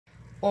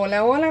Hola,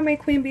 hola, my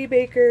queen bee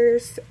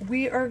bakers.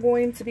 We are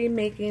going to be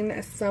making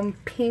some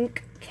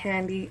pink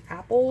candy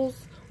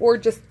apples, or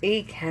just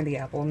a candy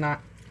apple,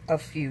 not a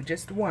few,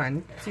 just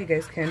one, so you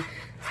guys can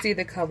see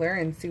the color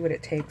and see what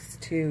it takes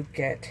to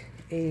get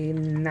a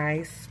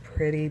nice,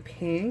 pretty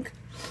pink.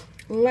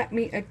 Let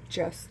me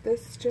adjust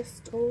this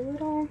just a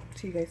little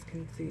so you guys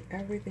can see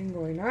everything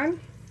going on.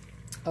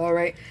 All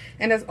right,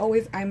 and as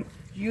always, I'm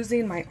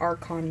using my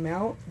Archon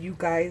mount. You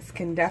guys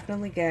can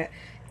definitely get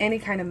any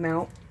kind of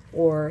mount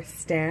or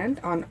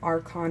stand on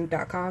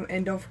archon.com,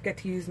 and don't forget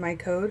to use my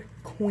code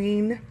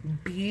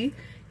QUEENB.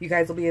 You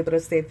guys will be able to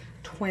save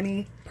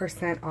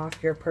 20%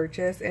 off your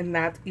purchase, and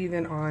that's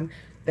even on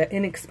the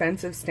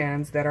inexpensive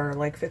stands that are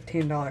like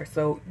 $15.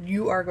 So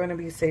you are going to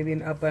be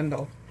saving a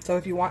bundle. So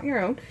if you want your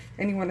own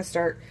and you want to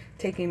start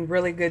taking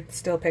really good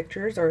still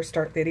pictures or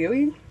start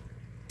videoing,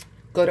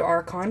 go to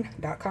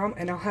archon.com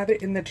and I'll have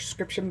it in the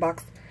description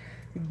box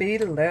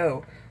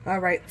below. All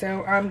right,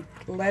 so I'm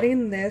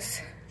letting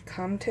this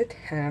come to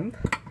temp.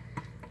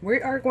 We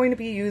are going to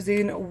be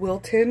using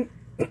Wilton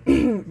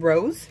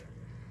Rose.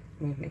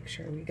 Let me make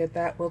sure we get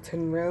that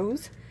Wilton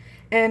Rose.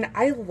 And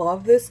I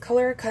love this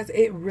color because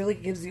it really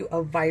gives you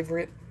a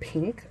vibrant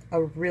pink,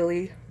 a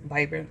really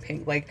vibrant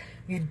pink. Like,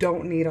 you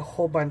don't need a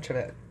whole bunch of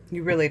it.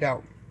 You really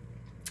don't.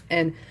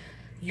 And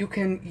you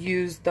can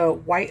use the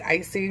white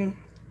icing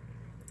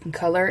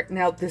color.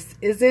 Now, this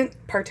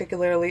isn't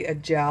particularly a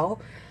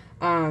gel,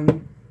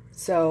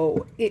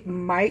 so it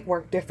might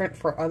work different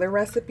for other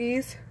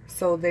recipes.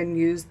 So then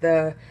use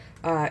the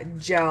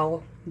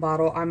gel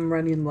bottle. I'm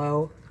running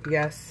low.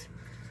 Yes,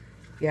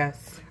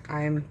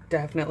 I'm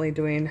definitely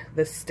doing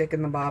the stick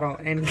in the bottle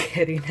and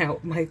getting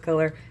out my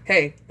color.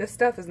 Hey, this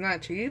stuff is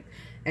not cheap,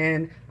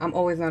 and I'm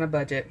always on a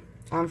budget.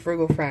 I'm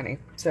frugal Franny,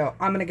 so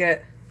I'm gonna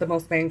get the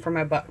most bang for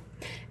my buck.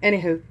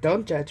 Anywho,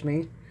 don't judge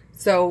me.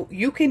 So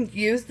you can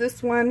use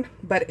this one,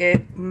 but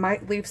it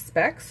might leave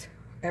specks.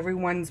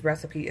 Everyone's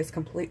recipe is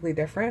completely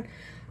different.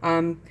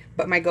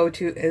 But my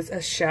go-to is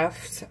a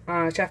Chef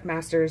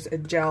Master's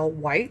gel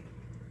white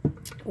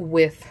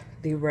with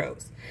the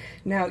rose.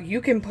 Now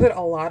you can put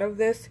a lot of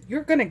this.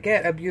 You're gonna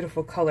get a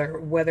beautiful color,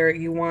 whether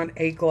you want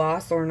a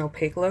gloss or an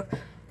opaque look.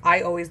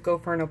 I always go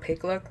for an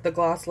opaque look. The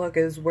gloss look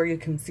is where you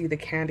can see the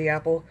candy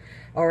apple,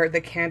 or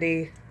the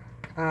candy,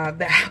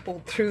 the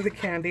apple through the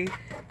candy.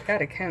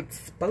 God, I can't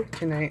spoke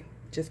tonight.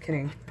 Just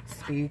kidding.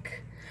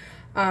 Speak.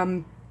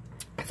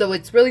 So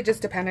it's really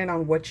just dependent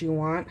on what you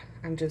want.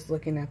 I'm just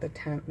looking at the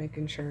temp,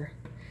 making sure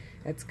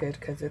it's good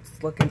because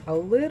it's looking a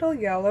little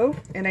yellow.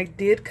 And I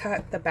did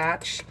cut the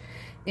batch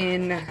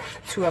in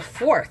to a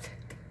fourth.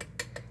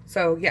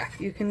 So yeah,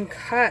 you can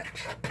cut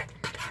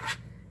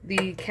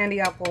the candy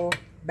apple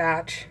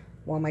batch,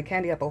 well, my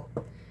candy apple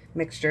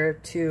mixture,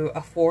 to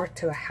a fourth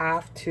to a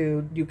half,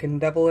 to, you can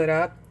double it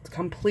up. It's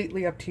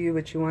completely up to you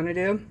what you want to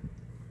do.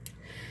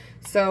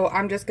 So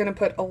I'm just going to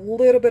put a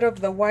little bit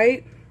of the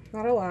white,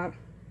 not a lot.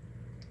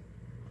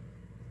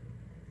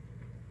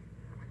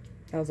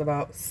 That was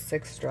about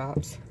 6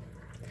 drops.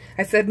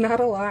 I said not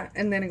a lot,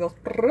 and then it goes.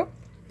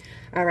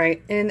 All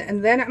right,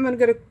 and then I'm going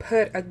to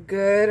put a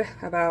good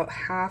about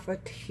half a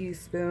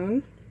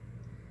teaspoon,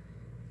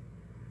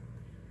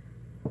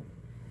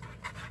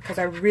 because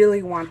I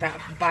really want that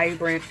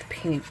vibrant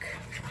pink.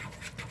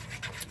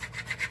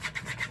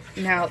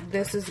 Now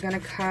this is going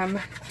to come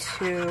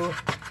to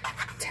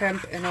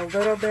temp in a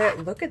little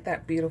bit. Look at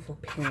that beautiful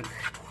pink.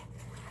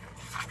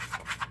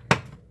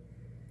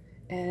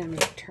 And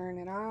turn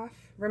it off.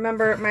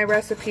 Remember, my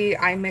recipe,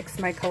 I mix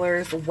my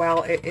colors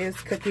while it is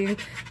cooking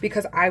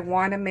because I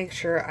want to make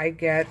sure I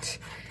get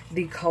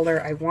the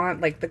color I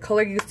want. Like, the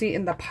color you see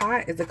in the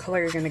pot is the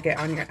color you're going to get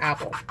on your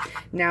apple.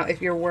 Now,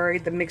 if you're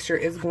worried the mixture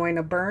is going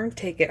to burn,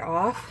 take it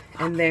off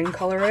and then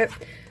color it.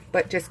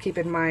 But just keep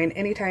in mind,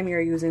 anytime you're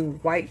using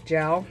white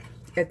gel,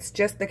 it's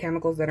just the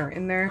chemicals that are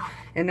in there,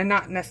 and they're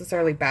not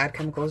necessarily bad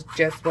chemicals,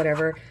 just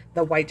whatever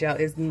the white gel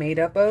is made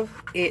up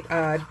of. It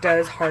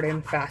does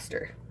harden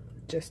faster.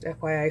 Just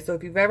FYI. So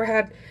if you've ever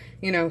had,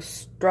 you know,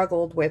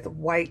 struggled with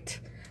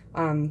white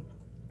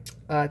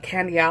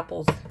candy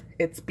apples,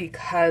 it's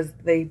because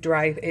they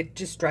dry, it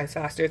just dries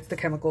faster. It's the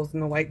chemicals in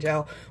the white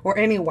gel or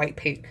any white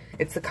paint.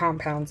 It's the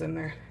compounds in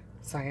there.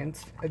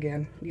 Science,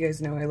 again. You guys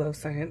know I love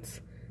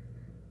science.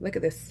 Look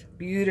at this.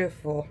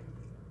 Beautiful.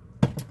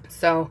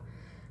 So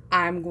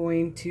I'm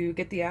going to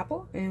get the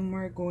apple and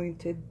we're going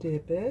to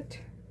dip it.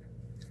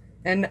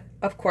 And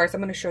of course,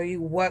 I'm going to show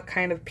you what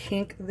kind of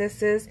pink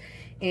this is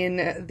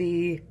in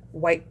the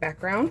white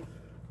background.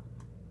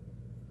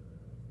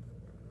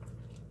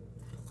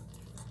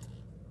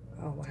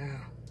 Oh,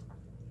 wow.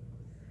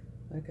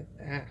 Look at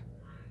that.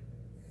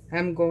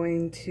 I'm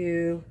going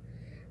to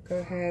go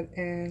ahead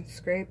and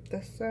scrape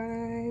the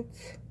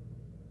sides.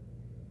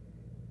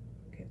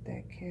 Get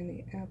that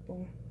candy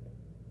apple.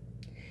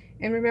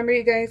 And remember,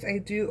 you guys, I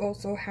do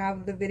also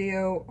have the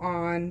video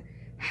on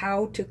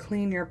how to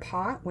clean your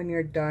pot when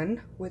you're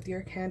done with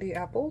your candy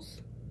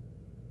apples.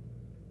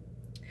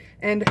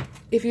 And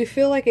if you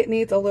feel like it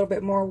needs a little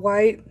bit more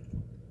white,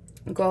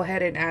 go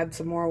ahead and add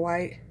some more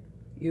white.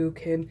 You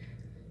can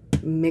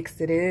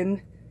mix it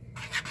in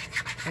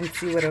and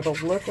see what it'll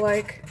look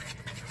like.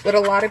 What a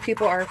lot of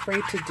people are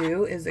afraid to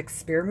do is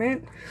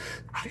experiment.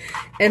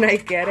 And I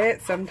get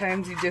it.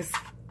 Sometimes you just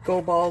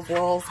go balls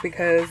walls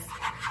because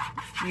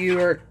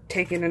you're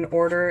taking an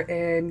order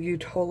and you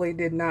totally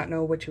did not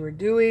know what you were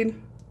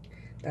doing.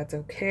 That's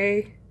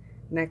okay.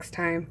 Next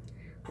time,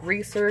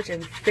 research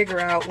and figure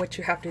out what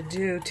you have to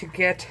do to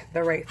get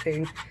the right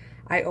thing.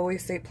 I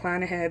always say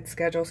plan ahead,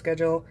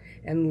 schedule,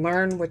 and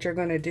learn what you're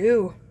going to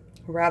do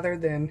rather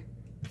than...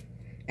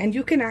 And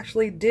you can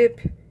actually dip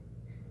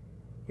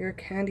your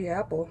candy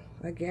apple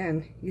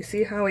again. You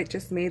see how it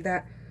just made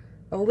that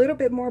a little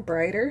bit more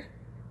brighter?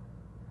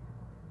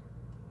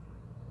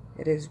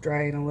 It is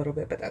drying a little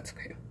bit, but that's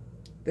okay.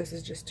 This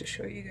is just to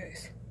show you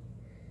guys.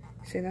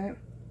 See that?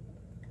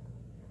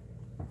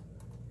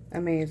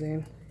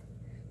 Amazing.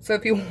 So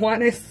if you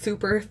want a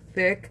super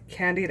thick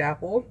candied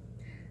apple,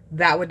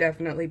 that would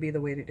definitely be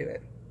the way to do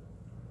it.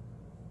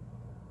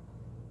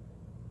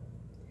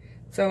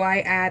 So I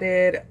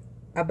added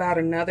about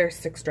another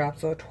 6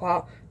 drops, so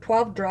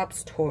 12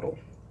 drops total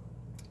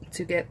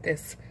to get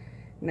this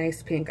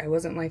nice pink. I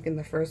wasn't liking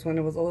the first one.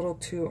 It was a little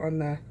too on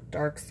the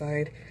dark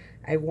side.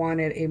 I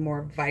wanted a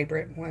more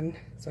vibrant one,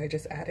 so I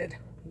just added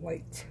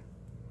white.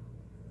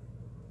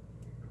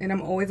 And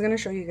I'm always going to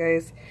show you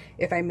guys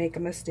if I make a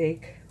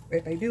mistake.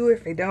 If I do,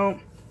 if I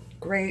don't,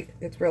 great.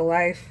 It's real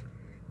life.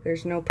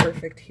 There's no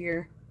perfect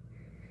here.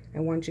 I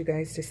want you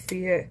guys to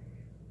see it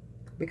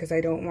because I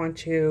don't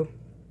want you,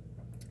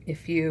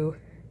 if you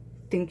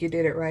think you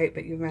did it right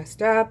but you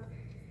messed up,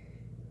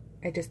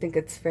 I just think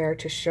it's fair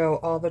to show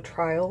all the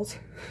trials.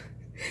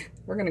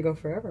 We're gonna go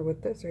forever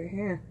with this right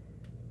here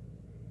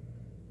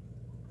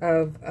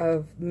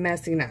of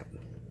messing up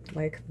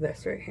like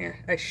this right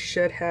here. I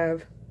should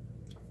have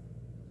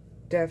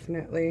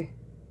definitely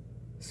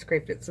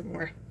scraped it some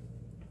more.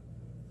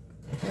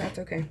 That's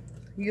okay.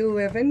 You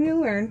live and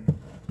you learn.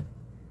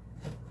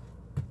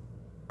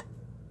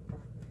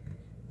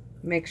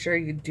 Make sure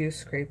you do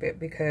scrape it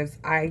because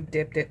I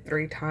dipped it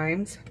 3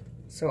 times.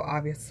 So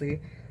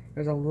obviously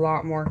there's a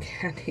lot more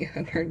candy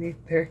underneath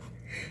there.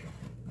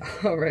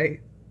 All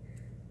right.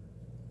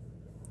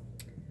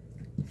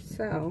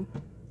 So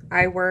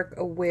I work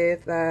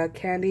with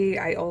candy.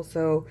 I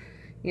also,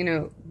 you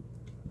know,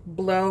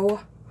 blow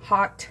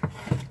hot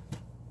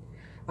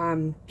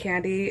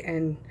candy,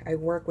 and I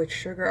work with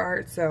sugar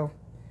art, so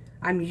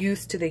I'm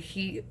used to the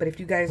heat. But if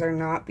you guys are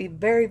not, be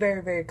very,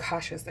 very, very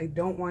cautious. I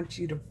don't want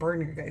you to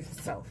burn your guys'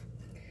 self.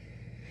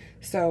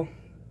 So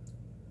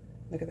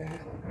look at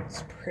that.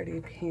 It's pretty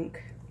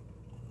pink.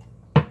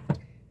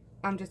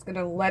 I'm just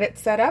gonna let it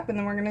set up and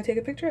then we're gonna take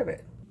a picture of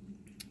it.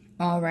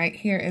 All right,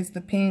 here is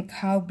the pink.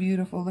 How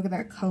beautiful. Look at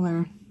that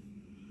color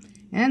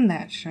and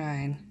that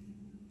shine.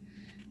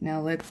 Now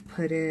let's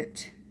put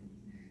it...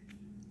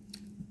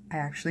 I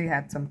actually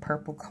had some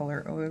purple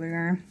color over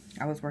there.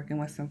 I was working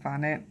with some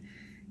fondant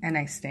and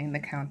I stained the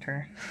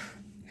counter.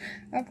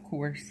 Of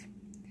course.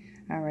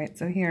 All right,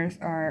 so here's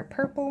our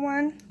purple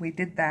one. We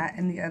did that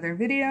in the other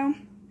video,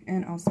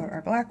 and also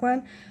our black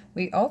one.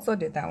 We also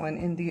did that one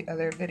in the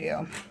other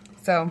video.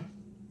 So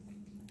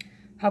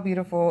how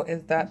beautiful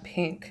is that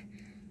pink?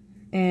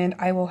 And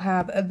I will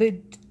have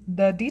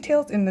the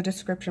details in the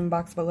description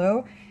box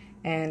below.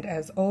 And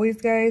as always,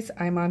 guys,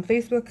 I'm on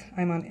Facebook,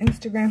 I'm on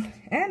Instagram,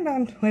 and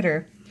on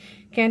Twitter.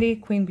 Candy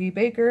Queen Bee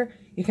Baker.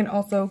 You can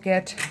also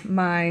get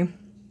my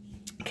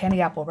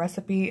candy apple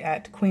recipe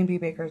at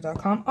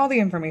queenbeebakers.com. All the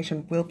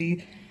information will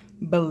be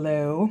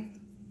below.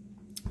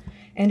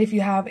 And if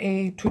you have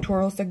a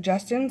tutorial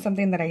suggestion,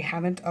 something that I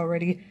haven't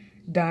already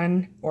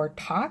done or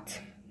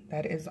taught,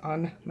 that is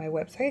on my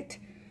website,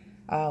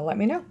 let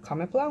me know.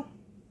 Comment below.